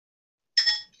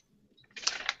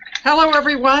Hello,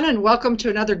 everyone, and welcome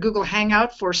to another Google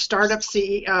Hangout for Startup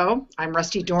CEO. I'm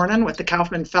Rusty Dornan with the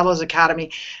Kauffman Fellows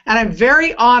Academy, and I'm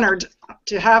very honored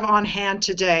to have on hand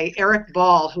today Eric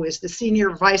Ball, who is the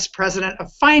Senior Vice President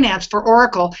of Finance for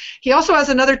Oracle. He also has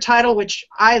another title which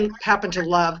I happen to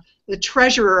love, the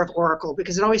Treasurer of Oracle,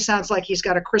 because it always sounds like he's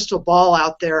got a crystal ball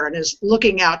out there and is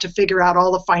looking out to figure out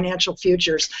all the financial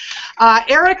futures.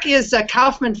 Eric is a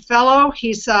Kauffman Fellow.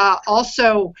 He's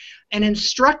also an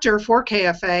instructor for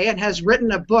KFA and has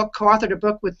written a book, co-authored a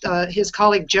book with his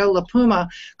colleague Joe LaPuma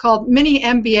called Mini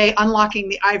MBA Unlocking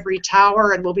the Ivory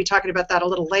Tower, and we'll be talking about that a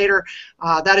little later.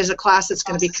 That is a class that's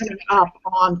going to be coming up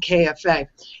on KFA.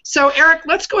 So Eric,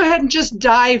 let's go ahead and just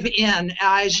dive in.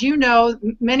 As you know,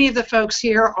 many of the folks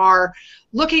here are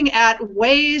looking at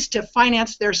ways to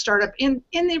finance their startup in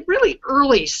the really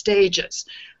early stages.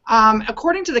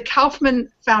 According to the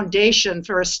Kauffman Foundation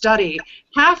for a study,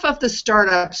 half of the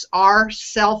startups are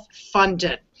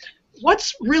self-funded.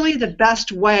 What's really the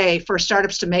best way for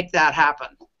startups to make that happen?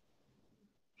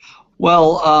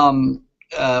 Well,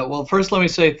 first let me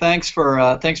say thanks for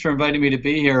inviting me to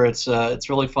be here. It's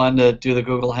really fun to do the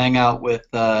Google Hangout with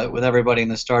everybody in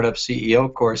the Startup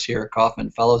CEO course here at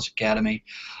Kauffman Fellows Academy.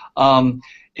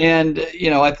 And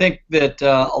I think that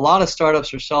a lot of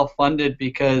startups are self-funded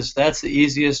because that's the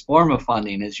easiest form of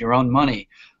funding, is your own money.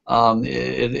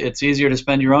 It's easier to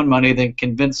spend your own money than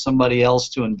convince somebody else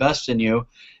to invest in you,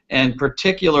 and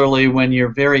particularly when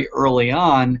you're very early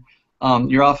on,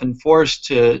 you're often forced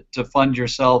to fund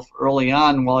yourself early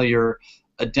on while you're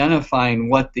identifying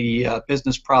what the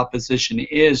business proposition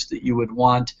is that you would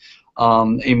want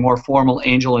a more formal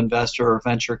angel investor or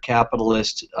venture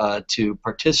capitalist to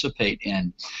participate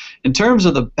in. In terms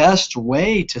of the best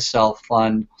way to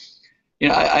self-fund,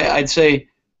 I'd say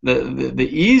the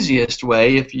easiest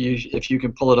way, if you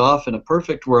can pull it off in a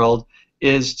perfect world,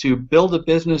 is to build a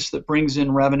business that brings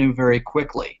in revenue very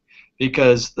quickly,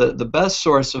 because the best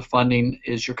source of funding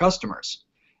is your customers.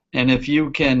 And if you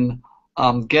can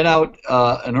get out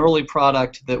an early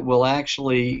product that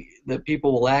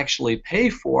people will actually pay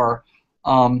for,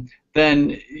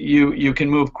 then you can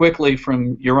move quickly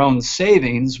from your own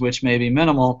savings, which may be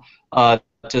minimal,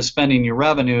 to spending your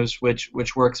revenues,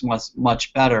 which works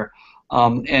much better.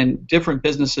 And different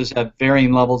businesses have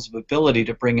varying levels of ability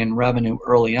to bring in revenue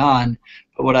early on.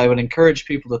 But what I would encourage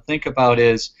people to think about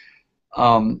is,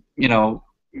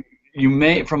 you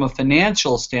may, from a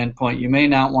financial standpoint, you may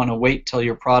not want to wait till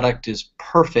your product is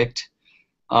perfect.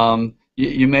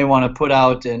 You may want to put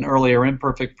out an earlier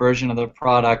imperfect version of the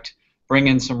product, bring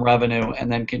in some revenue,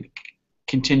 and then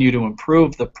continue to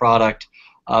improve the product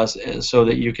so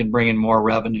that you can bring in more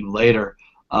revenue later.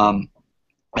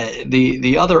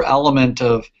 The other element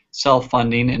of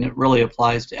self-funding, and it really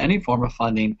applies to any form of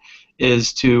funding,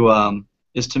 is to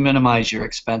minimize your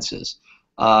expenses.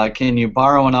 Can you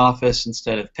borrow an office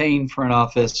instead of paying for an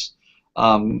office?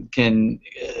 Can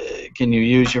you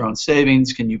use your own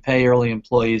savings? Can you pay early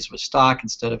employees with stock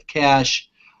instead of cash?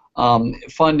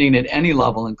 Funding at any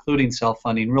level, including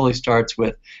self-funding, really starts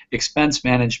with expense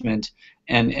management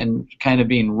and kind of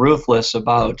being ruthless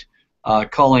about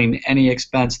culling any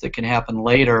expense that can happen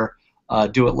later.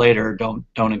 Do it later. Don't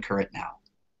incur it now.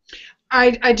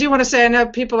 I do want to say, I know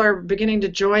people are beginning to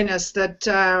join us, that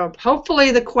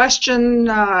hopefully the question,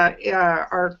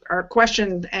 our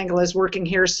question angle is working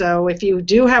here. So if you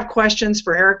do have questions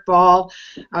for Eric Ball,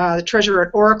 the treasurer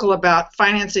at Oracle, about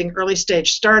financing early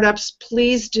stage startups,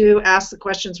 please do ask the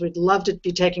questions. We'd love to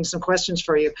be taking some questions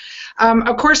for you.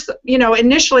 Of course,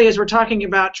 initially as we're talking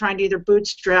about trying to either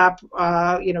bootstrap,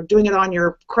 doing it on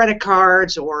your credit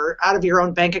cards or out of your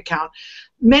own bank account,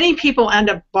 many people end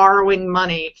up borrowing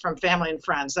money from family and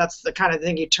friends. That's the kind of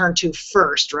thing you turn to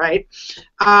first, right?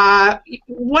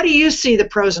 What do you see the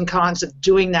pros and cons of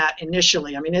doing that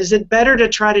initially? I mean, is it better to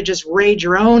try to just raise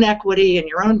your own equity and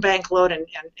your own bank loan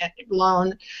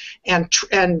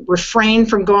and refrain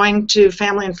from going to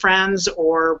family and friends,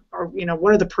 or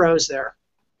what are the pros there?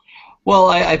 Well,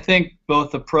 I think both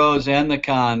the pros and the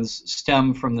cons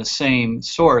stem from the same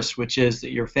source, which is that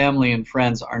your family and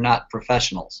friends are not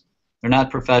professionals. They're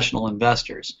not professional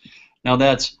investors. Now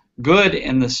that's good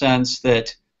in the sense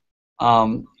that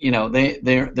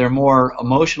they're more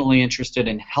emotionally interested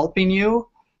in helping you,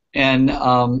 and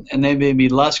they may be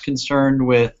less concerned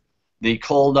with the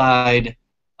cold-eyed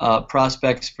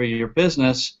prospects for your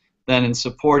business than in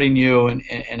supporting you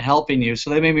and helping you. So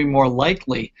they may be more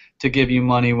likely to give you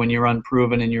money when you're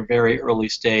unproven in your very early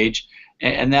stage,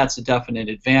 and that's a definite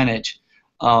advantage.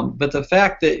 But the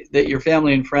fact that your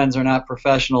family and friends are not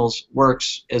professionals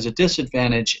works as a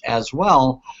disadvantage as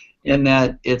well, in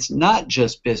that it's not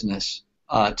just business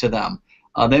to them.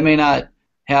 They may not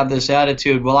have this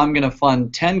attitude, well, I'm going to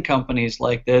fund 10 companies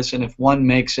like this, and if one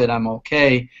makes it, I'm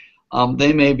okay.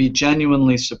 They may be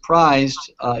genuinely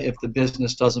surprised if the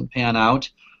business doesn't pan out.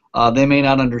 They may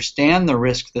not understand the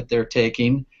risk that they're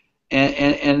taking,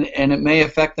 and it may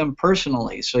affect them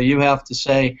personally. So you have to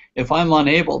say, if I'm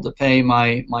unable to pay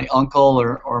my uncle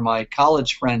or my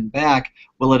college friend back,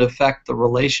 will it affect the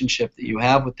relationship that you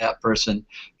have with that person?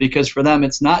 Because for them,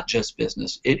 it's not just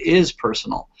business. It is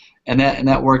personal. And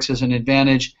that works as an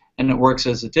advantage, and it works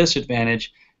as a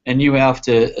disadvantage. And you have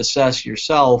to assess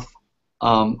yourself,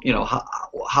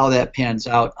 how that pans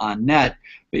out on net.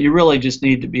 But you really just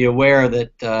need to be aware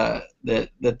that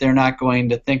that they're not going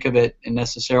to think of it in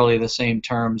necessarily the same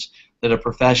terms that a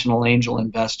professional angel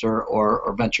investor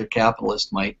or venture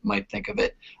capitalist might think of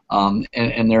it.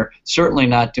 And they're certainly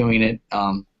not doing it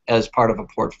as part of a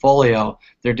portfolio.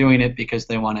 They're doing it because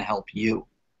they want to help you.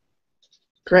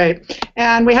 Great.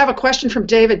 And we have a question from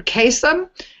David Kasem.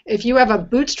 If you have a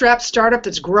bootstrap startup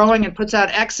that's growing and puts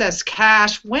out excess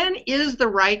cash, when is the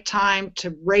right time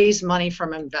to raise money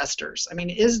from investors? I mean,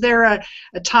 is there a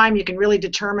time you can really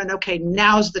determine, okay,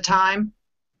 now's the time?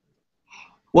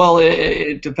 Well,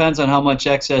 it depends on how much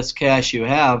excess cash you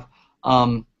have.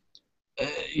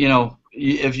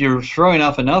 If you're throwing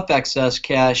off enough excess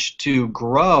cash to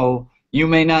grow, you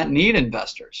may not need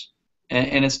investors.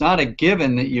 And it's not a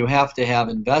given that you have to have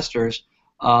investors.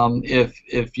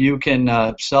 If you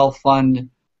can self-fund,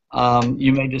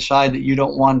 you may decide that you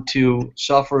don't want to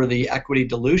suffer the equity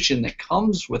dilution that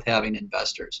comes with having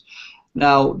investors.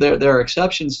 Now, there are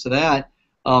exceptions to that.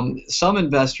 Some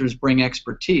investors bring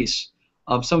expertise.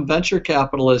 Some venture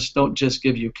capitalists don't just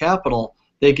give you capital,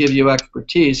 they give you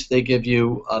expertise, they give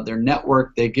you their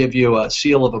network, they give you a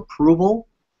seal of approval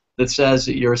that says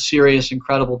that you're a serious and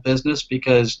credible business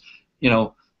because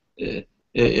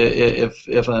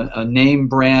if a name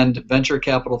brand venture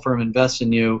capital firm invests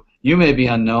in you, you may be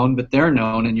unknown, but they're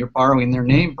known, and you're borrowing their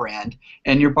name brand,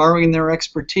 and you're borrowing their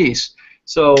expertise.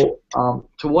 So,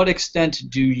 to what extent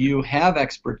do you have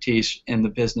expertise in the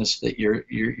business that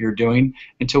you're doing,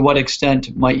 and to what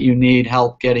extent might you need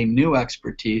help getting new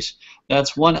expertise?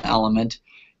 That's one element.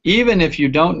 Even if you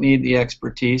don't need the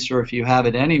expertise, or if you have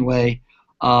it anyway,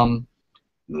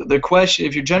 the question,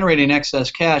 if you're generating excess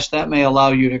cash, that may allow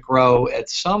you to grow at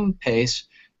some pace.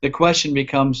 The question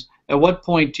becomes, at what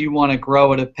point do you want to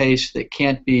grow at a pace that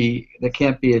can't be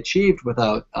achieved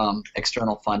without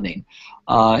external funding?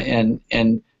 You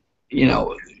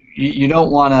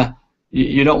don't want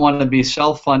to be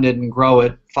self-funded and grow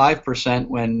at 5%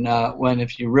 when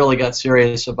if you really got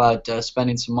serious about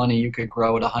spending some money, you could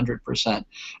grow at 100%.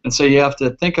 And so you have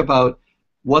to think about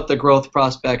what the growth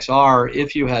prospects are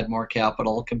if you had more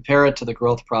capital, compare it to the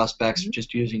growth prospects of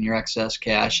just using your excess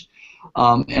cash.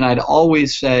 And I'd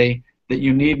always say that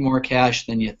you need more cash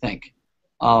than you think.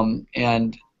 And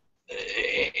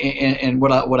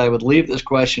what I would leave this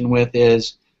question with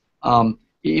is,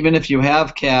 even if you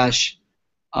have cash,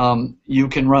 you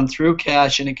can run through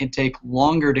cash, and it can take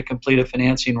longer to complete a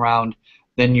financing round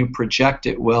than you project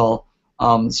it will.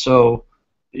 So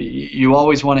you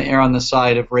always want to err on the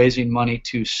side of raising money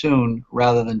too soon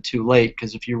rather than too late,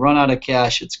 because if you run out of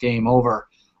cash, it's game over.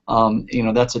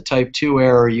 That's a type 2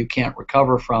 error you can't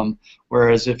recover from,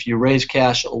 whereas if you raise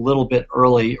cash a little bit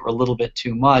early or a little bit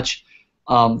too much,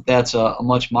 that's a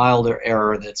much milder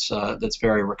error that's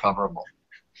very recoverable.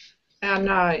 And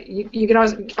you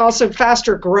can also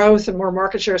faster growth and more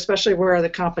market share, especially where the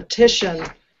competition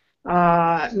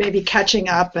may be catching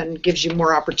up and gives you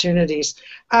more opportunities.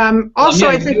 I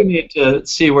think you need to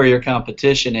see where your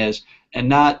competition is, and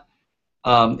not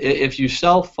if you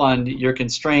self-fund, you're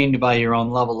constrained by your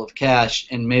own level of cash,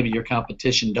 and maybe your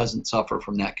competition doesn't suffer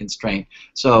from that constraint.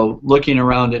 So looking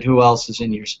around at who else is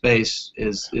in your space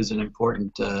is an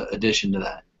important addition to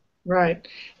that. Right.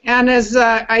 And as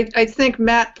I think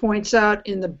Matt points out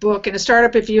in the book, in a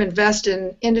startup, if you invest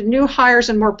into new hires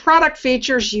and more product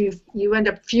features, you end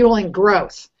up fueling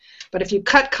growth. But if you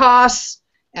cut costs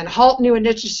and halt new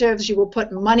initiatives, you will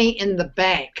put money in the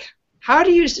bank. How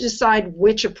do you decide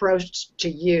which approach to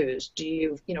use? Do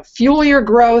you fuel your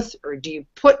growth, or do you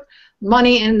put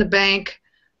money in the bank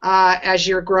as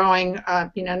you're growing?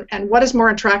 And what is more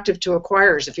attractive to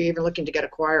acquirers if you're even looking to get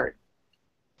acquired?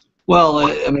 Well,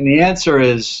 I mean, the answer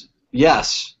is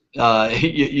yes.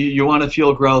 You want to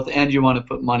fuel growth, and you want to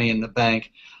put money in the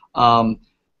bank.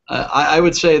 I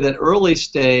would say that early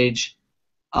stage,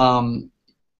 to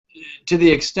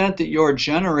the extent that you're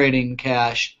generating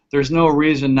cash, there's no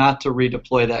reason not to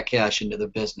redeploy that cash into the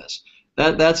business.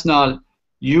 That's not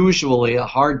usually a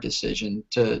hard decision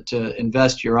to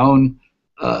invest your own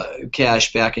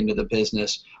cash back into the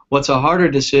business. What's a harder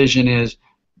decision is,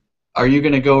 are you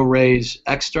going to go raise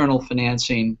external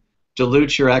financing,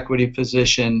 dilute your equity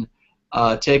position,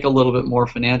 take a little bit more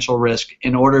financial risk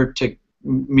in order to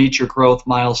meet your growth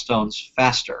milestones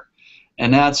faster?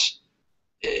 And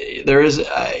it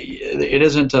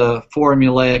isn't a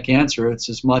formulaic answer. It's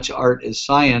as much art as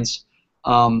science,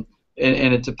 and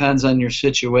it depends on your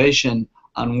situation,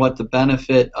 on what the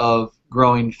benefit of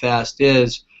growing fast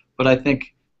is. But I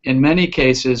think in many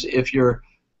cases, if you're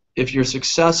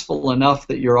successful enough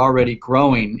that you're already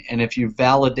growing, and if you've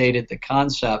validated the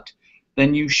concept,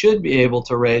 then you should be able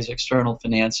to raise external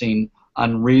financing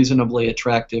on reasonably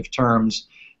attractive terms.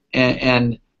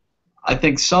 And I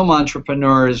think some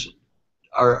entrepreneurs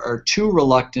are too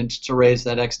reluctant to raise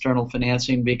that external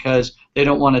financing because they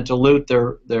don't want to dilute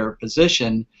their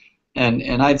position.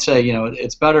 And I'd say,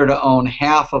 it's better to own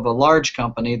half of a large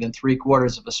company than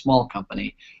 3/4 of a small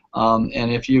company.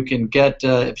 And if you can get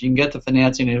the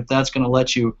financing, and if that's going to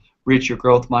let you reach your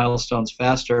growth milestones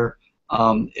faster,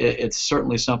 it's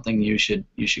certainly something you should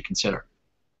consider.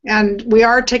 And we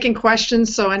are taking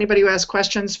questions, so anybody who has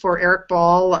questions for Eric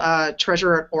Ball,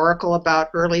 Treasurer at Oracle, about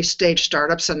early stage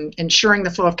startups and ensuring the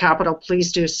flow of capital,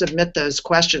 please do submit those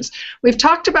questions. We've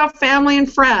talked about family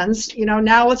and friends.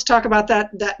 Now let's talk about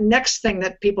that next thing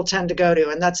that people tend to go to,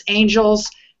 and that's angels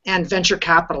and venture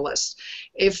capitalists.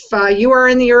 If you are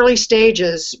in the early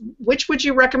stages, which would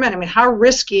you recommend? I mean, how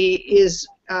risky is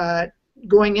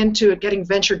going into getting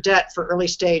venture debt for early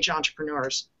stage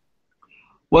entrepreneurs?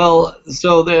 Well,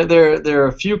 so there are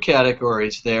a few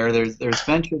categories there. There's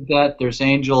venture debt, there's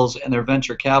angels, and there are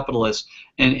venture capitalists,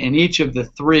 and each of the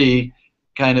three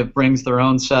kind of brings their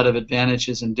own set of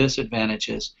advantages and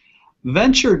disadvantages.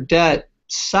 Venture debt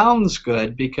sounds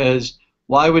good because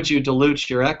why would you dilute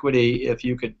your equity if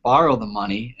you could borrow the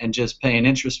money and just pay an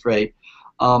interest rate?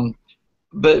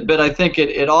 But I think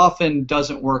it often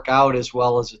doesn't work out as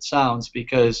well as it sounds,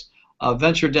 because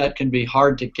venture debt can be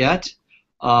hard to get.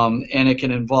 And it can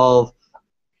involve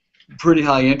pretty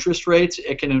high interest rates.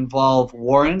 It can involve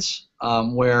warrants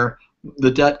where the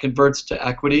debt converts to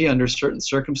equity under certain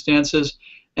circumstances,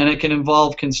 and it can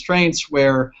involve constraints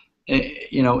where,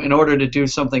 in order to do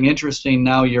something interesting,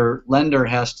 now your lender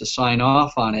has to sign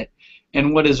off on it.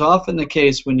 And what is often the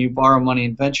case when you borrow money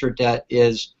in venture debt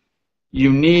is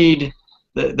you need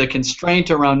the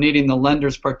constraint around needing the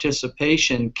lender's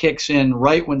participation kicks in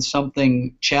right when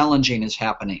something challenging is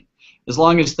happening. As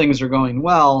long as things are going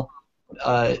well,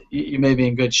 you may be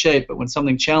in good shape, but when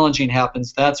something challenging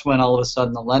happens, that's when all of a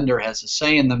sudden the lender has a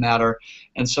say in the matter.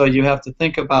 And so you have to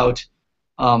think about,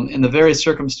 in the very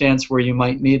circumstance where you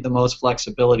might need the most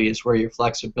flexibility is where your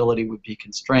flexibility would be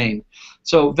constrained.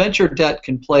 So venture debt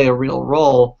can play a real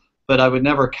role, but I would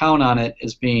never count on it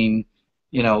as being,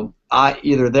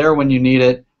 either there when you need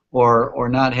it or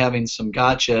not having some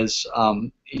gotchas,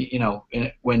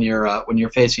 when you're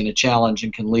facing a challenge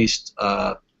and can least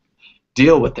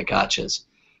deal with the gotchas.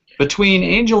 Between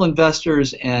angel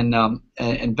investors and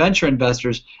venture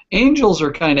investors, angels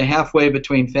are kind of halfway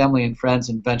between family and friends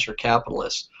and venture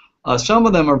capitalists. Some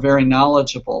of them are very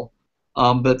knowledgeable,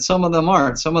 but some of them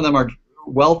aren't. Some of them are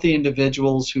wealthy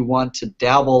individuals who want to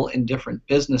dabble in different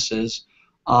businesses,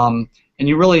 and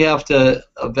you really have to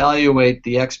evaluate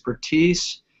the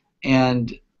expertise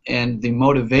and the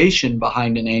motivation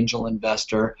behind an angel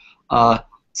investor.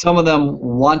 Some of them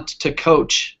want to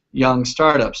coach young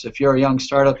startups. If you're a young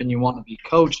startup and you want to be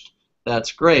coached,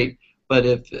 that's great. But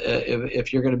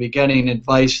if you're going to be getting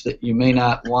advice that you may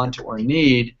not want or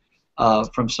need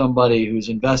from somebody who's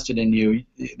invested in you,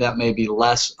 that may be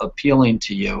less appealing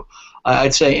to you.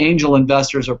 I'd say angel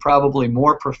investors are probably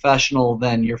more professional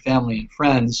than your family and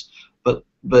friends,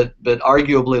 but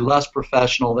arguably less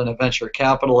professional than a venture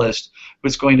capitalist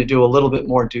who's going to do a little bit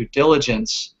more due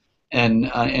diligence and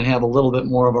have a little bit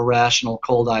more of a rational,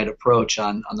 cold-eyed approach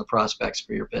on the prospects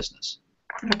for your business.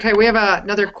 Okay, we have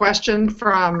another question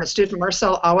from a student,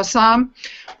 Marcel Awasam.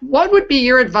 What would be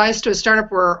your advice to a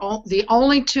startup where the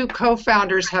only two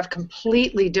co-founders have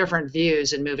completely different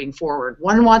views in moving forward?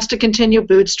 One wants to continue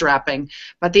bootstrapping,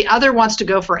 but the other wants to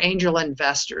go for angel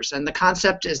investors, and the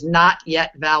concept is not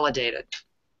yet validated.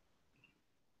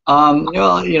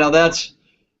 Well, that's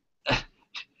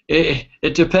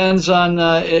it depends on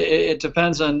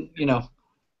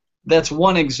that's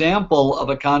one example of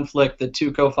a conflict that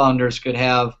two co-founders could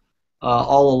have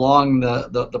all along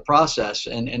the process,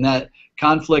 and that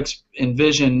conflicts in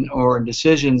vision or in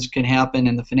decisions can happen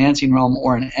in the financing realm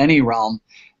or in any realm,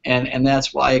 and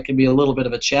that's why it can be a little bit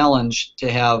of a challenge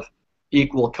to have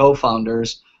equal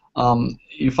co-founders.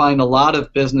 You find a lot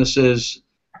of businesses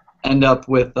end up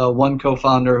with one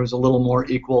co-founder who's a little more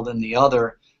equal than the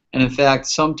other, And in fact,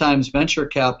 sometimes venture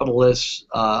capitalists,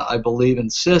 I believe,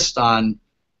 insist on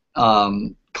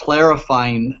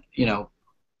clarifying,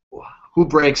 who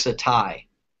breaks a tie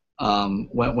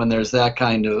when there's that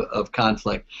kind of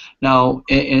conflict. Now,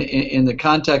 in the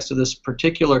context of this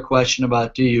particular question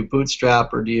about do you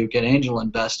bootstrap or do you get angel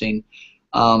investing,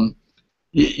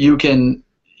 you can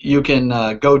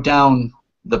go down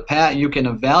the path. You can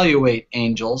evaluate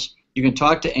angels. You can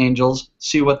talk to angels,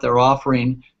 see what they're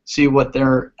offering, see what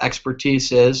their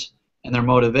expertise is and their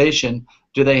motivation.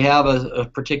 Do they have a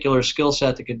particular skill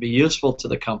set that could be useful to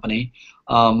the company?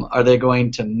 Are they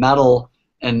going to meddle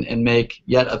and make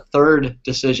yet a third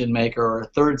decision maker or a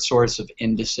third source of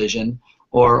indecision,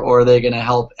 or are they going to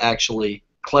help actually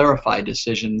clarify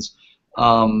decisions?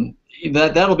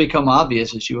 That'll become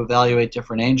obvious as you evaluate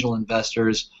different angel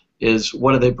investors, is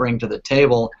what do they bring to the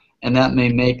table, and that may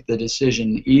make the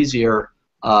decision easier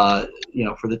for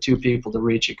the two people to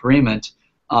reach agreement.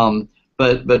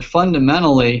 But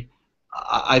fundamentally,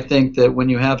 I think that when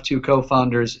you have two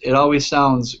co-founders, it always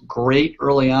sounds great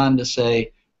early on to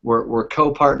say we're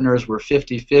co-partners, we're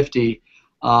 50-50.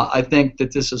 I think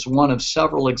that this is one of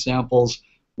several examples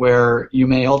where you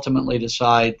may ultimately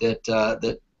decide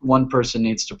that one person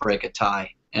needs to break a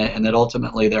tie, and that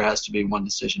ultimately there has to be one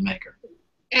decision maker.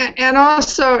 And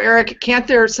also, Eric, can't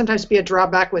there sometimes be a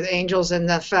drawback with angels in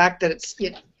the fact that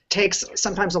it takes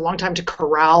sometimes a long time to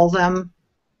corral them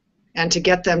and to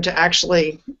get them to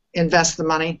actually invest the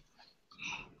money?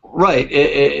 Right.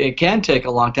 It can take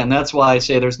a long time. That's why I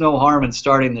say there's no harm in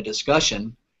starting the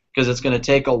discussion, because it's going to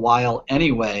take a while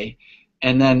anyway.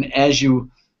 And then as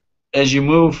you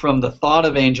move from the thought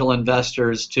of angel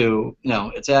investors to,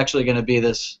 it's actually going to be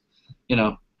this,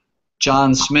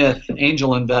 John Smith,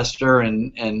 angel investor,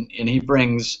 and he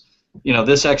brings,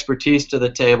 this expertise to the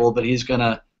table, but he's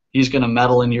gonna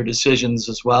meddle in your decisions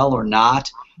as well, or not.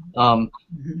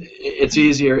 It's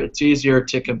easier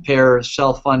to compare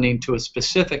self-funding to a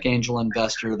specific angel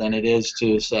investor than it is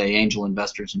to, say, angel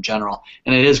investors in general,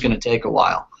 and it is going to take a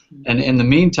while. And in the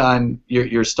meantime,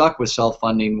 you're stuck with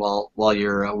self-funding while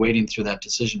you're wading through that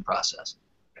decision process.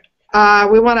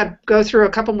 We want to go through a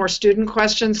couple more student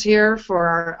questions here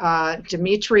for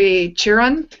Dimitri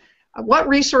Chiron. What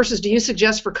resources do you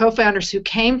suggest for co-founders who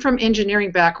came from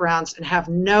engineering backgrounds and have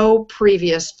no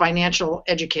previous financial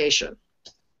education?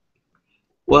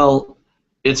 Well,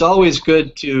 it's always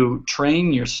good to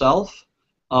train yourself,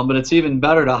 but it's even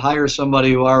better to hire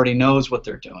somebody who already knows what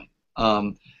they're doing.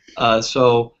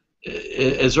 So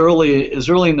as early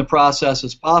in the process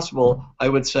as possible, I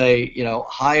would say, either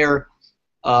hire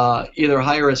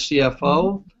a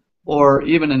CFO or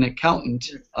even an accountant,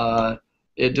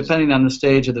 depending on the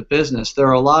stage of the business. There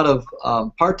are a lot of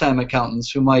part-time accountants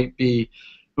who might do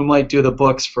the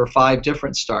books for 5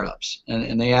 different startups,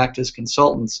 and they act as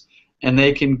consultants, and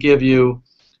they can give you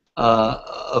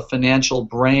a financial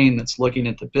brain that's looking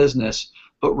at the business.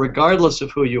 But regardless of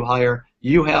who you hire,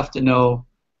 you have to know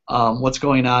what's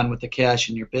going on with the cash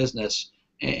in your business.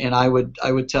 And I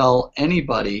would tell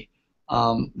anybody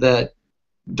that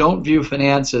don't view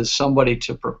finance as somebody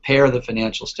to prepare the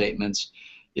financial statements.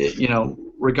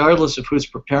 Regardless of who's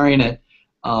preparing it,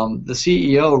 the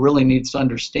CEO really needs to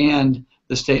understand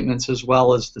the statements as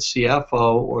well as the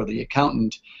CFO or the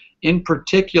accountant. In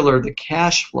particular, the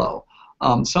cash flow.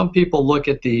 Some people look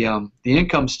at the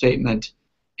income statement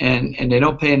and they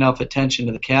don't pay enough attention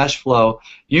to the cash flow.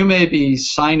 You may be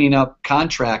signing up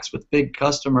contracts with big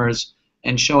customers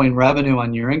and showing revenue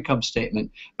on your income statement,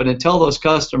 but until those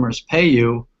customers pay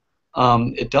you,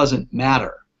 it doesn't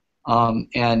matter.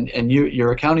 And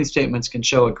your accounting statements can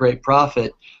show a great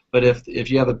profit, but if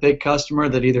you have a big customer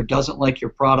that either doesn't like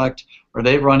your product or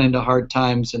they've run into hard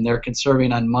times and they're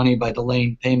conserving on money by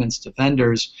delaying payments to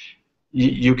vendors,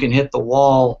 you can hit the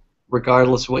wall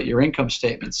regardless of what your income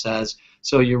statement says.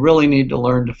 So you really need to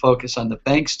learn to focus on the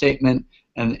bank statement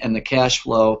and the cash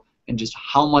flow, and just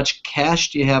how much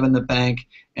cash do you have in the bank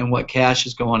and what cash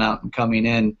is going out and coming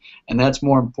in. And that's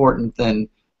more important than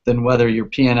whether your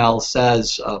P&L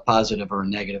says a positive or a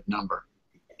negative number.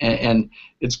 And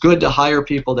it's good to hire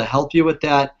people to help you with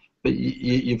that, but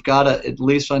you've got to at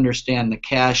least understand the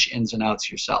cash ins and outs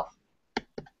yourself.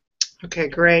 Okay,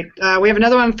 great. We have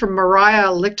another one from Mariah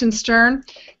Lichtenstern.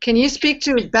 Can you speak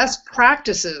to best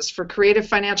practices for creative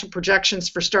financial projections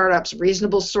for startups,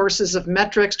 reasonable sources of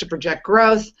metrics to project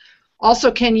growth?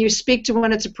 Also, can you speak to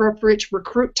when it's appropriate to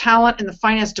recruit talent in the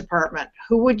finance department?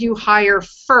 Who would you hire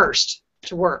first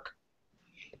to work?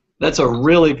 That's a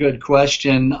really good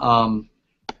question, and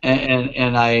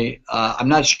I'm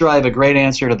not sure I have a great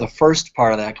answer to the first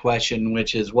part of that question,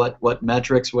 which is what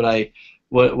metrics would I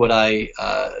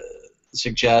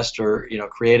suggest, or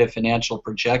creative financial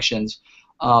projections.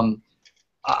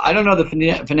 I don't know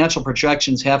that financial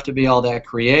projections have to be all that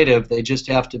creative. They just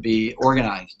have to be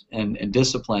organized and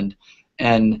disciplined.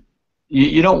 And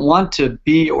you don't want to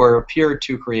be or appear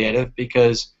too creative,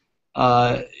 because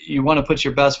you want to put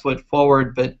your best foot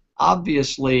forward. But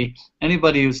obviously,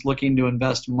 anybody who's looking to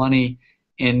invest money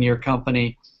in your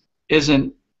company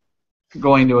isn't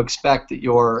going to expect that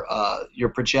your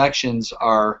projections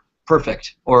are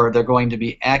perfect or they're going to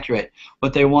be accurate.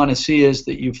 What they want to see is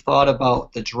that you've thought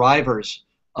about the drivers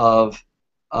of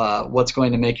what's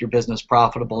going to make your business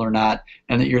profitable or not,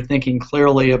 and that you're thinking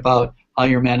clearly about how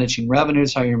you're managing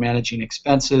revenues, how you're managing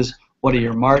expenses, what are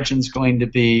your margins going to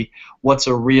be, what's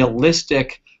a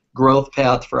realistic growth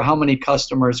path for how many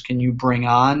customers can you bring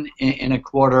on in a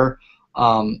quarter.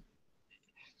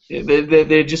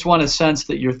 They just want a sense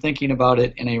that you're thinking about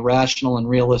it in a rational and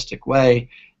realistic way,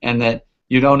 and that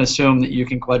you don't assume that you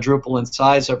can quadruple in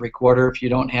size every quarter if you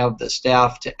don't have the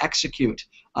staff to execute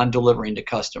on delivering to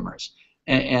customers.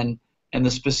 And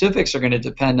the specifics are going to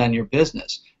depend on your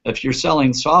business. If you're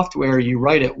selling software, you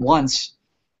write it once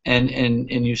and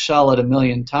you sell it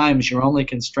 1,000,000 times, you're only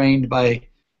constrained by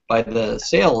the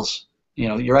sales.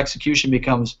 Your execution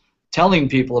becomes telling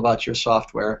people about your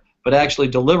software, but actually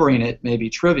delivering it may be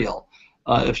trivial.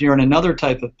 If you're in another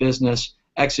type of business,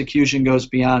 execution goes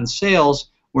beyond sales,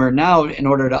 where now, in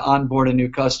order to onboard a new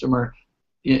customer,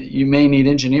 you may need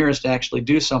engineers to actually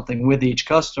do something with each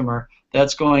customer.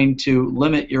 That's going to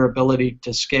limit your ability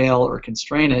to scale or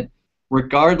constrain it,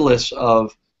 regardless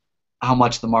of how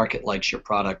much the market likes your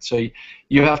product. So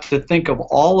you have to think of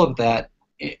all of that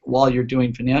while you're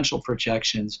doing financial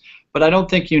projections. But I don't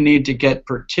think you need to get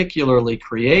particularly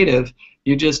creative.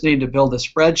 You just need to build a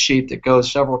spreadsheet that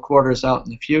goes several quarters out in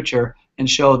the future and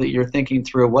show that you're thinking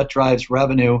through what drives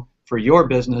revenue for your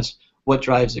business, what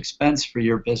drives expense for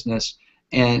your business,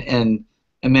 and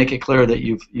make it clear that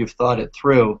you've thought it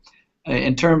through.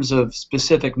 In terms of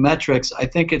specific metrics, I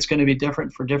think it's going to be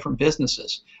different for different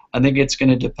businesses. I think it's going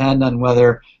to depend on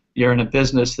whether you're in a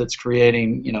business that's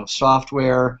creating,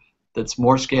 software that's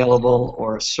more scalable,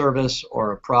 or a service,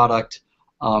 or a product,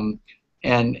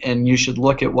 and you should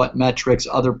look at what metrics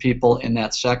other people in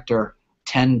that sector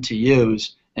tend to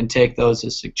use and take those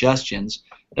as suggestions.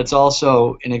 It's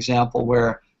also an example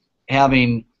where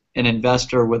having an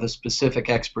investor with a specific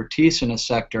expertise in a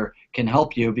sector can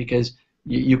help you, because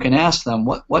you can ask them,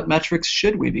 what metrics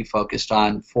should we be focused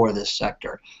on for this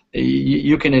sector?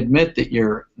 You can admit that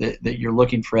you're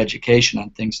looking for education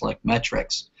on things like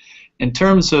metrics. In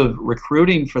terms of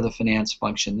recruiting for the finance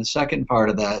function, the second part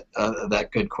of that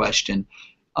good question,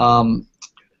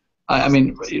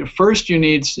 first you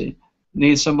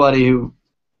need somebody who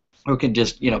can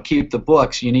just keep the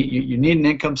books. You need an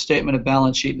income statement, a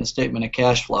balance sheet, and a statement of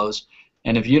cash flows.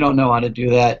 And if you don't know how to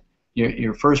do that,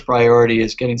 your first priority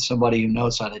is getting somebody who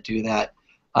knows how to do that.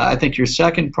 I think your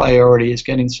second priority is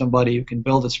getting somebody who can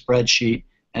build a spreadsheet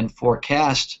and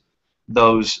forecast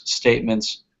those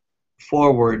statements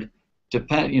forward,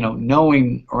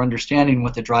 knowing or understanding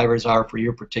what the drivers are for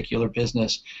your particular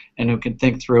business, and who can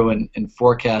think through and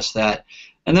forecast that.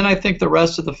 And then I think the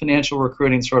rest of the financial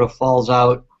recruiting sort of falls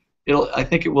out. I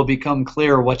think it will become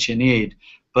clear what you need,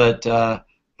 but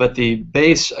the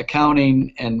base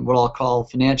accounting and what I'll call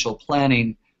financial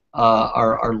planning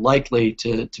are likely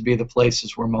to be the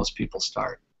places where most people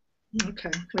start.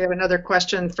 Okay. We have another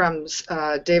question from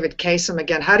David Kasem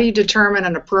again. How do you determine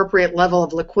an appropriate level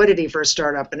of liquidity for a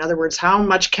startup? In other words, how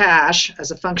much cash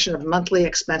as a function of monthly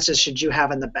expenses should you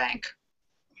have in the bank?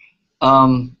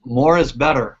 More is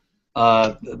better.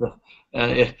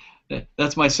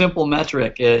 That's my simple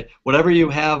metric. Whatever you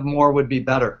have, more would be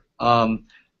better.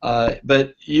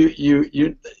 But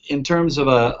you, in terms of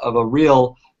a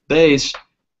real base,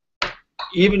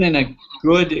 even in a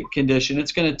good condition,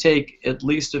 it's going to take at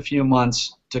least a few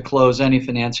months to close any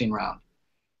financing round.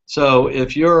 So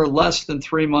if you're less than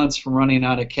 3 months from running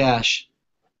out of cash,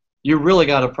 you really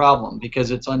got a problem,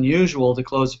 because it's unusual to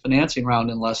close a financing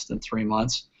round in less than 3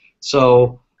 months.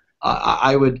 So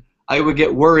I would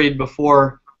get worried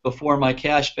before my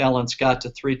cash balance got to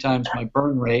 3 times my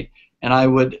burn rate, and I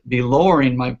would be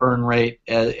lowering my burn rate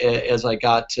as I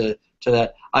got to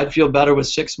that. I'd feel better with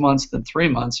 6 months than 3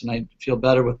 months, and I'd feel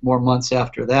better with more months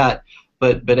after that.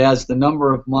 But as the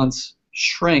number of months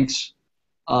shrinks,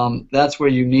 that's where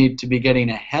you need to be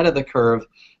getting ahead of the curve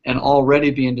and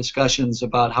already be in discussions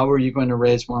about how are you going to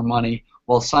raise more money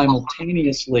while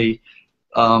simultaneously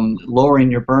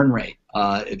lowering your burn rate.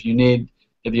 If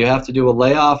you have to do a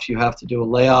layoff, you have to do a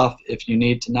layoff. If you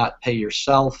need to not pay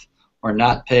yourself or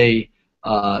not pay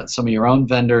some of your own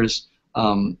vendors,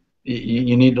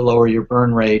 you need to lower your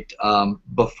burn rate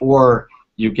before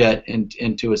you get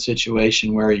into a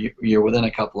situation where you're within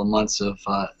a couple of months of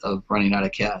running out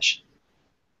of cash.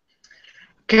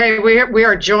 Okay, we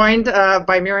are joined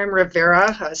by Miriam Rivera,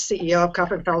 CEO of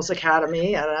Kauffman Fellows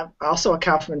Academy, and also a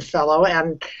Kauffman Fellow,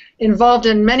 and involved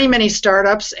in many, many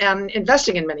startups and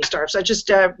investing in many startups. I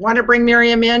just want to bring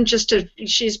Miriam in.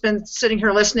 She's been sitting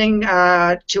here listening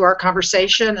to our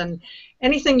conversation, and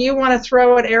anything you want to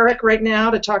throw at Eric right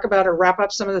now to talk about or wrap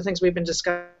up some of the things we've been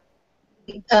discussing?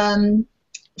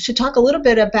 Should talk a little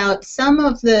bit about some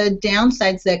of the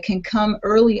downsides that can come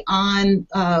early on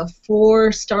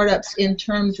for startups in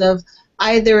terms of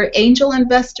either angel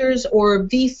investors or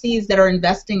VCs that are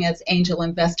investing as angel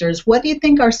investors. What do you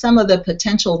think are some of the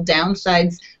potential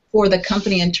downsides for the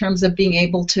company in terms of being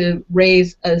able to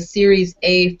raise a Series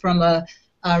A from a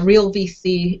real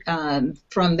VC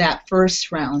from that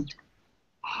first round?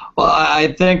 Well,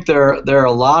 I think there are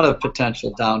a lot of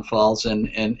potential downfalls,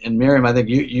 and Miriam, I think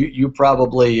you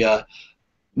probably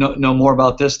know more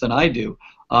about this than I do.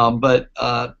 But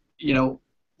you know,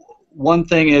 one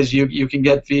thing is you can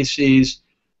get VCs.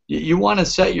 You want to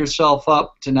set yourself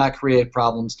up to not create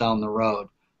problems down the road.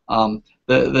 The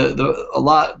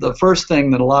first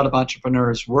thing that a lot of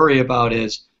entrepreneurs worry about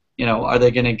is, you know, are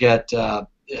they going to get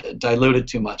diluted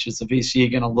too much? Is the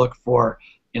VC going to look for,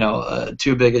 you know,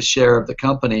 too big a share of the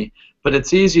company? But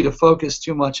it's easy to focus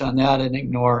too much on that and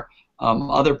ignore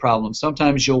other problems.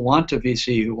 Sometimes you'll want a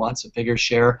VC who wants a bigger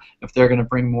share if they're going to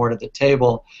bring more to the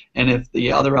table, and if the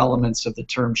other elements of the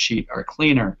term sheet are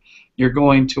cleaner. You're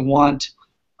going to want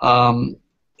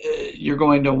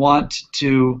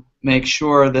to make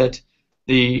sure that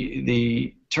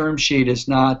the term sheet is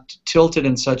not tilted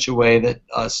in such a way that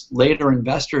later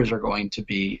investors are going to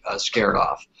be scared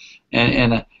off.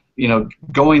 And you know,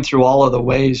 going through all of the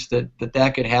ways that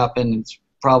could happen, it's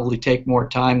probably take more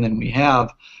time than we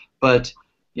have. But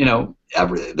you know,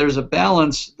 there's a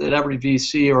balance that every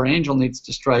VC or angel needs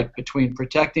to strike between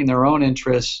protecting their own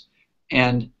interests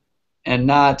and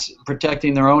not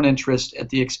protecting their own interest at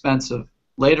the expense of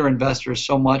later investors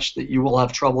so much that you will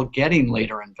have trouble getting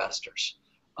later investors.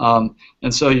 And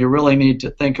so you really need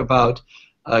to think about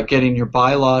getting your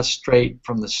bylaws straight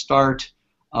from the start,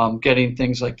 getting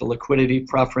things like the liquidity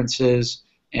preferences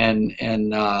and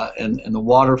the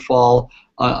waterfall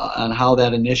on how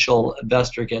that initial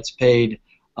investor gets paid,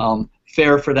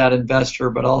 fair for that investor,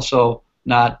 but also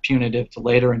not punitive to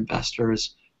later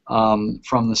investors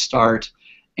from the start.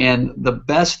 And the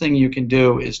best thing you can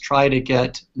do is try to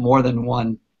get more than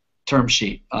one term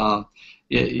sheet.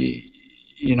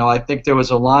 You know, I think there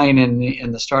was a line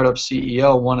in the Startup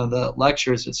CEO, one of the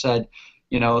lectures, that said,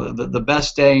 you know, the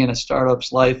best day in a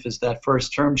startup's life is that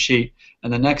first term sheet,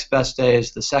 and the next best day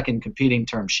is the second competing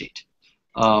term sheet,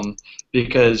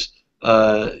 because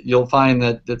you'll find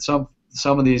that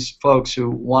some of these folks who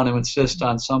want to insist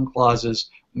on some clauses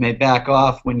may back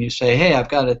off when you say, hey, I've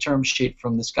got a term sheet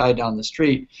from this guy down the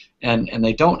street, and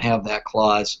they don't have that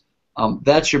clause.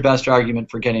 That's your best argument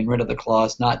for getting rid of the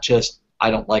clause, not just, I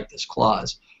don't like this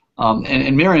clause.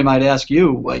 And Miriam, I'd ask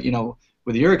you, you know,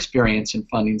 with your experience in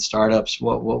funding startups,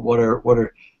 what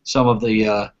are some of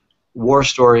the war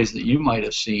stories that you might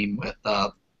have seen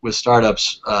with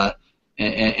startups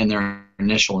and their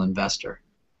initial investor?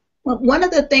 Well, one of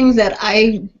the things that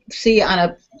I see on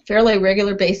a fairly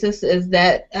regular basis is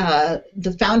that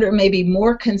the founder may be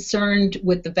more concerned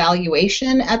with the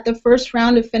valuation at the first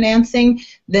round of financing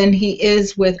than he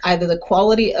is with either the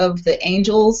quality of the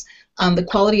angels, the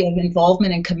quality of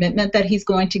involvement and commitment that he's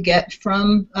going to get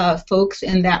from folks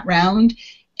in that round,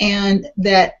 and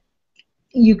that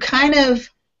you kind of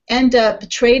end up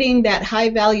trading that high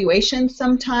valuation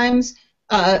sometimes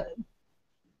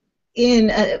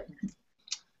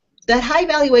that high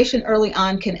valuation early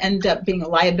on can end up being a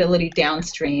liability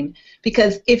downstream,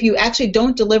 because if you actually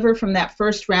don't deliver from that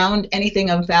first round anything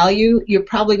of value, you're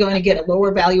probably going to get a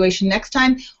lower valuation next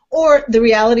time, or the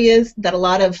reality is that a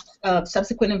lot of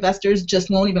subsequent investors just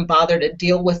won't even bother to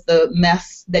deal with the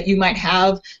mess that you might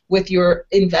have with your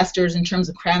investors in terms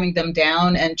of cramming them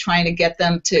down and trying to get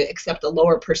them to accept a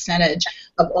lower percentage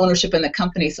of ownership in the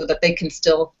company so that they can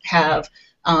still have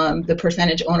the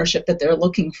percentage ownership that they're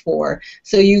looking for.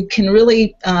 So you can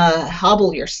really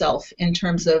hobble yourself in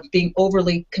terms of being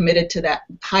overly committed to that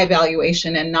high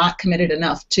valuation and not committed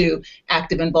enough to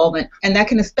active involvement. And that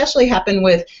can especially happen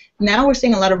with, now we're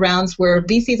seeing a lot of rounds where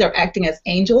VCs are acting as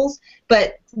angels,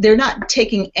 but they're not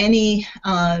taking any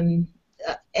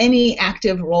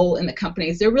active role in the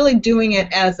companies. They're really doing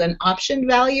it as an option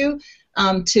value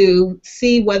to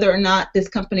see whether or not this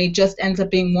company just ends up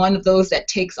being one of those that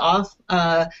takes off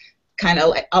kind of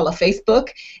like a la Facebook.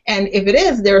 And if it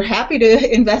is, they're happy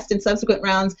to invest in subsequent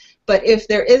rounds. But if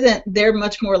there isn't, they're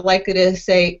much more likely to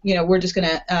say, we're just going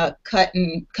to cut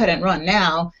and run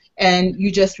now. And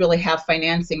you just really have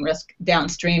financing risk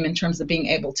downstream in terms of being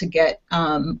able to get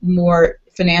more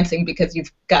financing, because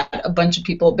you've got a bunch of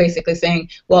people basically saying,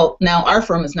 well, now our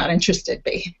firm is not interested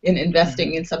in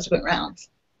investing in subsequent rounds.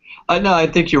 No, I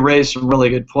think you raised some really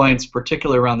good points,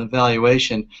 particularly around the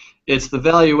valuation. It's the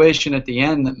valuation at the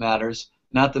end that matters,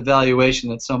 not the valuation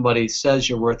that somebody says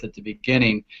you're worth at the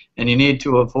beginning. And you need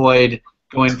to avoid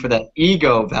going for that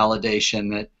ego validation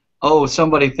that, oh,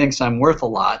 somebody thinks I'm worth a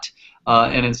lot.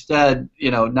 And instead,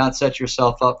 not set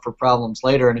yourself up for problems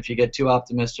later. And if you get too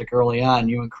optimistic early on,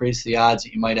 you increase the odds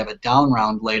that you might have a down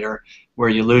round later where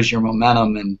you lose your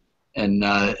momentum,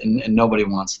 and nobody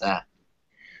wants that.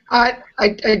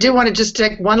 I do want to just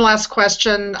take one last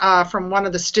question from one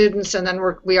of the students, and then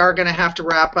we are going to have to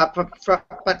wrap up.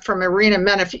 But from Irina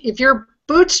Men, if you're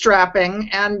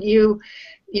bootstrapping and you're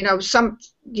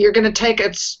going to take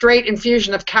a straight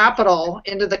infusion of capital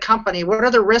into the company, what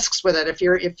are the risks with it? If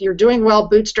you're doing well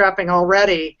bootstrapping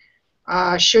already,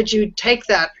 should you take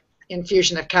that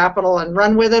infusion of capital and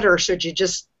run with it, or should you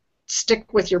just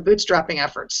stick with your bootstrapping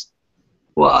efforts?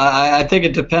 Well, I think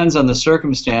it depends on the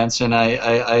circumstance, and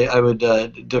I would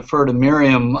defer to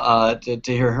Miriam to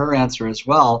hear her answer as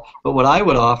well. But what I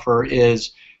would offer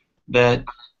is that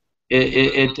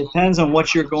it depends on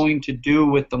what you're going to do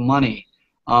with the money.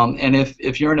 And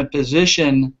if you're in a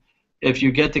position, if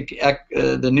you get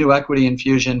the new equity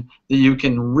infusion, that you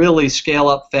can really scale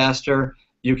up faster,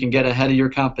 you can get ahead of your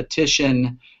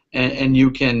competition, and you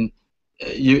can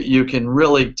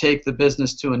really take the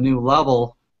business to a new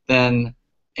level, then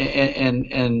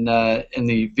and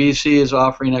the VC is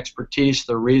offering expertise,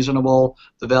 they're reasonable,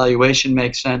 the valuation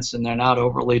makes sense, and they're not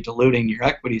overly diluting your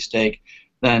equity stake,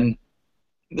 then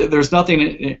there's no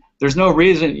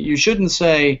reason. You shouldn't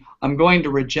say, I'm going to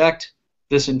reject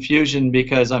this infusion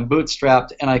because I'm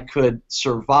bootstrapped and I could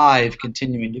survive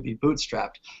continuing to be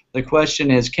bootstrapped. The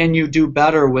question is, can you do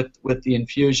better with the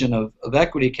infusion of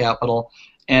equity capital?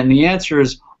 And the answer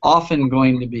is often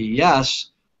going to be yes.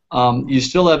 You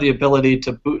still have the ability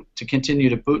to continue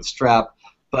to bootstrap,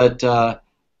 but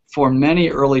for many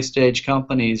early stage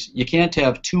companies, you can't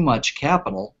have too much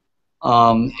capital,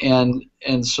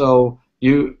 and so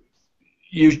the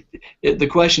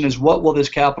question is, what will this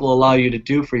capital allow you to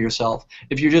do for yourself?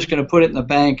 If you're just going to put it in the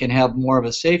bank and have more of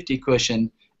a safety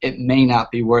cushion, it may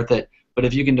not be worth it. But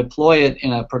if you can deploy it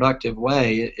in a productive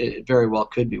way, it very well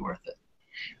could be worth it.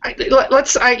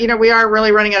 We are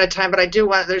really running out of time, but I do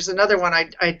want. There's another one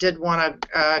I did want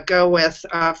to go with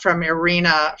from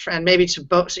Irina, and maybe so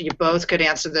you both could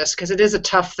answer this, because it is a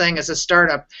tough thing as a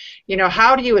startup.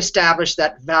 How do you establish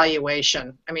that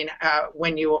valuation? I mean,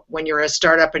 when you're a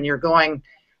startup and you're going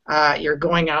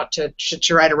out to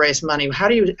try to raise money, how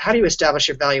do you establish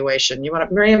your valuation? You want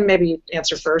to, Miriam, maybe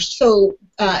answer first. So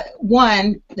I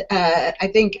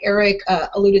think Eric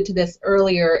alluded to this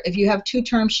earlier. If you have two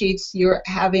term sheets, you're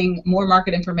having more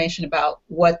market information about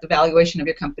what the valuation of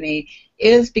your company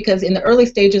is, because in the early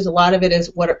stages, a lot of it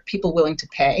is what are people willing to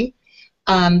pay.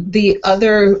 The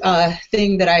other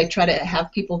thing that I try to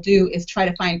have people do is try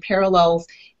to find parallels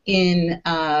in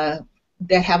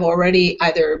that have already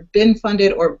either been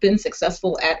funded or been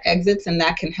successful at exits, and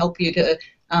that can help you to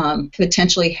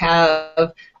potentially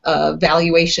have a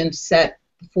valuation set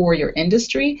for your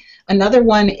industry. Another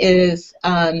one is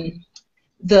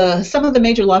some of the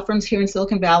major law firms here in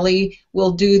Silicon Valley will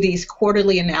do these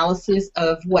quarterly analyses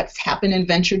of what's happened in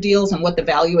venture deals and what the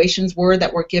valuations were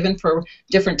that were given for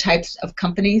different types of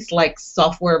companies, like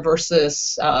software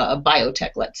versus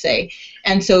biotech, let's say.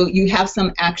 And so you have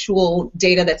some actual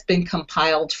data that's been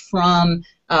compiled from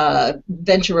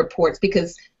venture reports,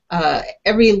 because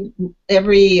every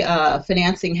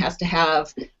financing has to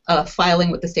have filing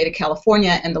with the state of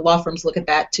California, and the law firms look at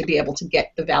that to be able to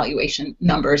get the valuation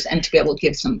numbers and to be able to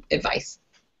give some advice.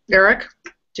 Eric,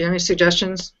 do you have any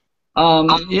suggestions?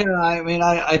 Yeah, I mean,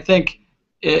 I think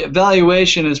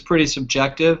valuation is pretty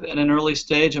subjective in an early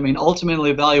stage. I mean,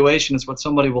 ultimately, valuation is what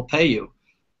somebody will pay you,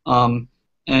 and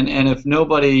if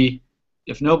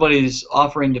nobody's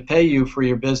offering to pay you for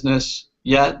your business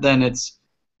yet, then it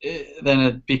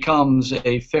becomes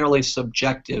a fairly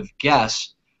subjective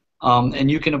guess. And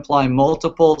you can apply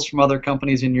multiples from other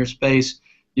companies in your space.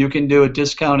 You can do a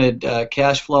discounted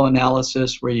cash flow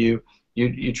analysis where you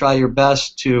try your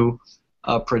best to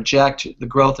project the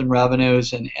growth in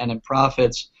revenues and in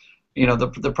profits.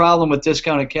 The problem with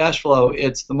discounted cash flow,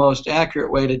 it's the most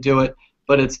accurate way to do it,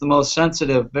 but it's the most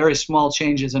sensitive. Very small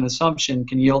changes in assumption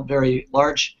can yield very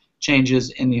large changes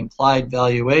in the implied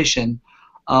valuation.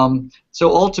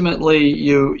 So ultimately,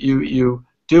 you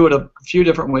do it a few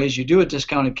different ways. You do a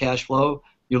discounted cash flow.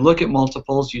 You look at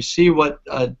multiples. You see what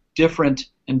different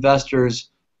investors,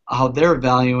 how they're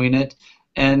valuing it,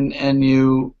 and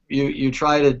you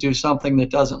try to do something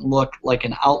that doesn't look like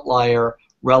an outlier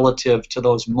relative to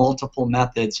those multiple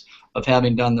methods of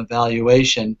having done the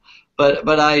valuation.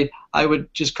 But I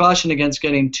would just caution against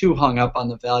getting too hung up on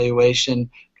the valuation,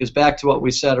 because back to what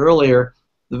we said earlier,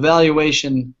 the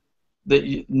valuation,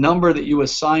 number that you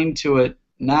assign to it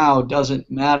now doesn't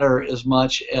matter as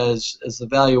much as the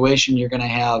valuation you're going to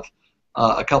have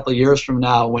a couple of years from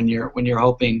now when you're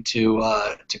hoping to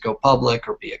go public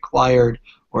or be acquired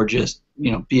or just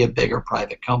be a bigger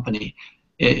private company.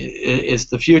 It's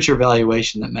the future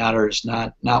valuation that matters,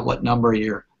 not what number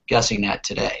you're guessing at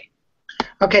today.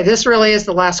 Okay, this really is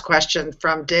the last question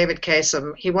from David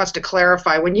Kasem. He wants to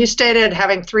clarify, when you stated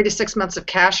having 3 to 6 months of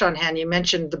cash on hand, you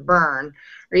mentioned the burn.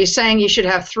 Are you saying you should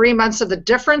have 3 months of the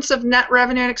difference of net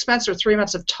revenue and expense, or 3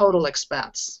 months of total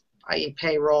expense, i.e.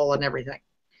 payroll and everything?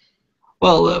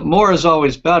 Well, more is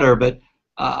always better, but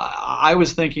I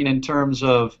was thinking in terms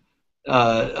of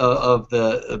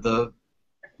the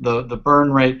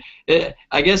burn rate.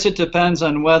 I guess it depends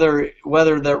on whether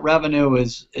that revenue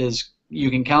is you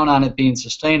can count on it being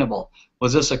sustainable.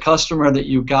 Was this a customer that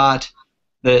you got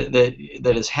that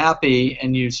is happy,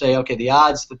 and you say, okay, the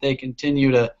odds that they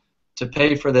continue to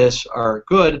pay for this are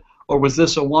good, or was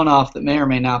this a one-off that may or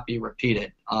may not be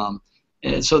repeated?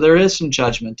 And so there is some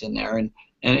judgment in there, and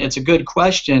it's a good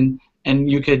question, and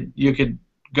you could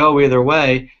go either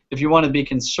way. If you want to be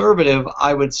conservative,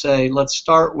 I would say let's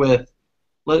start with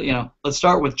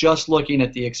just looking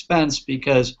at the expense,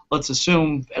 because let's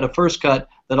assume at a first cut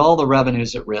that all the revenue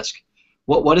is at risk.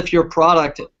 What if your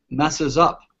product messes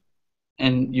up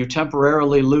and you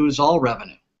temporarily lose all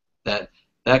revenue? That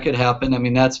could happen. I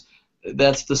mean, that's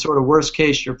the sort of worst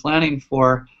case you're planning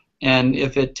for. And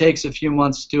if it takes a few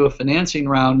months to do a financing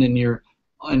round and you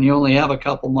only have a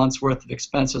couple months worth of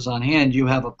expenses on hand, you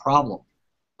have a problem.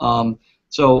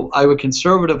 So I would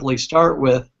conservatively start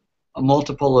with a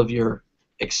multiple of your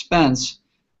expense,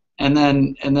 and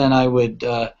then I would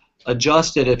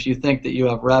adjust it if you think that you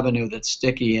have revenue that's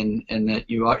sticky and that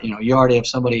you already have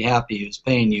somebody happy who's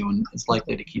paying you and is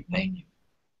likely to keep paying you.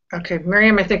 Okay,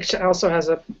 Miriam, I think she also has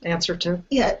an answer too.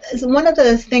 Yeah, so one of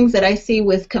the things that I see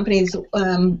with companies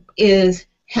is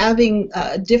having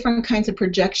different kinds of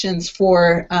projections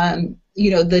for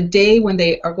the day when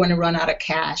they are going to run out of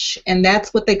cash, and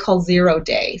that's what they call 0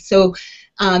 day. So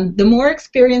the more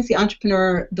experienced the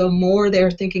entrepreneur, the more they're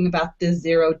thinking about this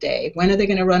 0 day. When are they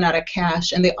going to run out of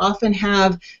cash? And they often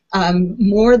have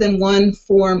more than one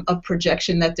form of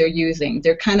projection that they're using.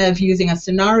 They're kind of using a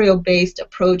scenario-based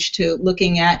approach to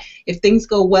looking at, if things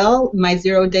go well, my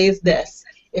 0 day is this.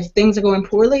 If things are going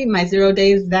poorly, my 0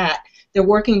 day is that. They're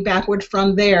working backward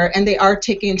from there, and they are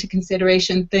taking into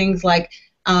consideration things like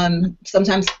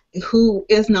sometimes who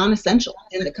is non-essential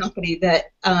in the company,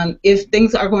 that if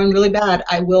things are going really bad,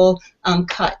 I will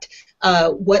cut.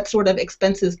 What sort of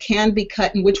expenses can be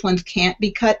cut and which ones can't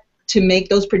be cut, to make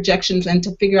those projections and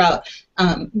to figure out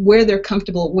where they're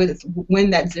comfortable with when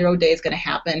that 0 day is going to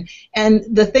happen. And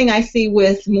the thing I see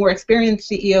with more experienced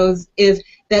CEOs is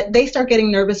that they start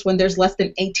getting nervous when there's less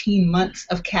than 18 months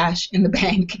of cash in the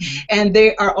bank, and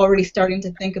they are already starting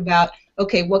to think about,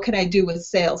 okay, what can I do with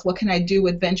sales? What can I do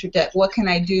with venture debt? What can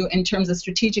I do in terms of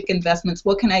strategic investments?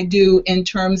 What can I do in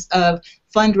terms of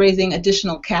fundraising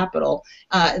additional capital?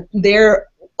 They're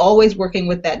always working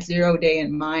with that 0 day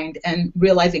in mind, and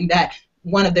realizing that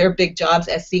one of their big jobs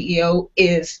as CEO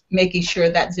is making sure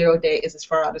that 0 day is as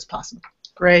far out as possible.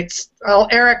 Great. Well,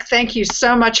 Eric, thank you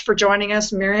so much for joining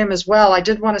us. Miriam as well. I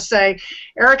did want to say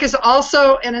Eric is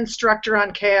also an instructor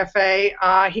on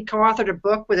KFA. He co-authored a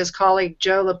book with his colleague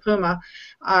Joe LaPuma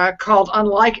called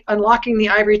Unlocking the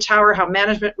Ivory Tower, How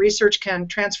Management Research Can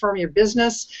Transform Your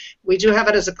Business. We do have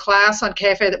it as a class on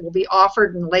KFA that will be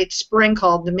offered in late spring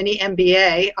called the Mini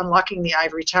MBA, Unlocking the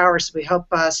Ivory Tower. So we hope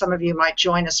some of you might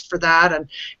join us for that and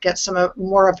get some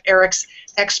more of Eric's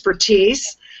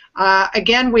expertise.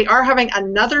 Again, we are having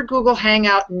another Google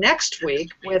Hangout next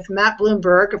week with Matt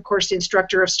Bloomberg, of course, the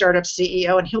instructor of Startup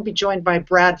CEO, and he'll be joined by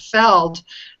Brad Feld,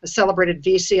 a celebrated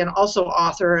VC and also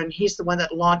author, and he's the one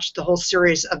that launched the whole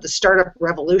series of the Startup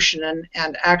Revolution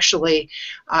and actually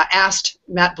asked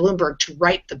Matt Bloomberg to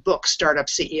write the book Startup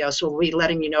CEO, so we'll be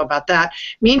letting you know about that.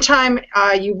 Meantime,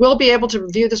 you will be able to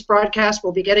view this broadcast.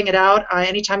 We'll be getting it out.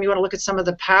 Anytime you want to look at some of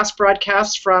the past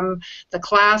broadcasts from the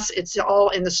class, it's all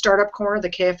in the Startup Corner, the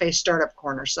KFA Startup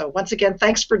Corner. So once again,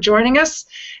 thanks for joining us,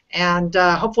 and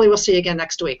hopefully we'll see you again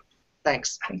next week.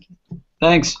 Thanks.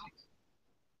 Thanks.